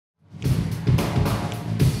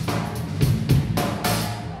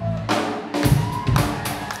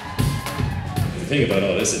thing about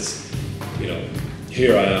all this is, you know,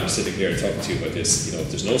 here I am sitting here talking to you about this. You know,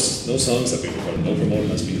 there's no songs that have been recorded, no promoter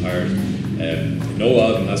has been hired, no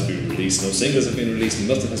album has been released, no singles have been released,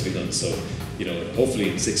 nothing has been done. So, you know, hopefully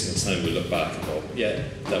in 6 months' time we'll look back and go, yeah,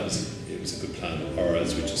 it was a good plan, or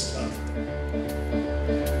else we just laughed.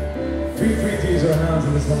 Feel free to use your hands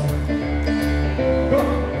in this moment.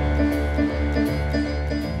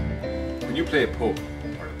 When you play a pub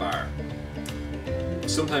or a bar,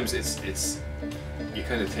 sometimes it's you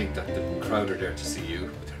kind of think that the crowd are there to see you,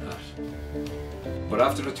 but they're not. But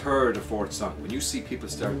after the third or fourth song, when you see people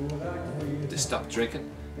they stop drinking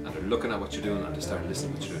and they're looking at what you're doing and they start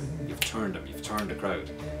listening to what you're doing, you've turned them, you've turned the crowd,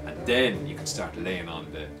 and then you can start laying on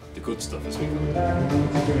the good stuff as we go.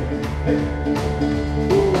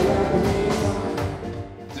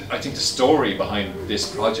 I think the story behind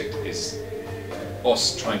this project is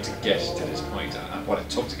us trying to get to this point and what it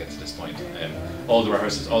took to get to this point. All the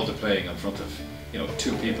rehearsals, all the playing in front of, you know,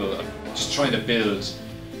 2 people, just trying to build,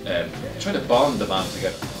 trying to bond the band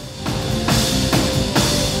together.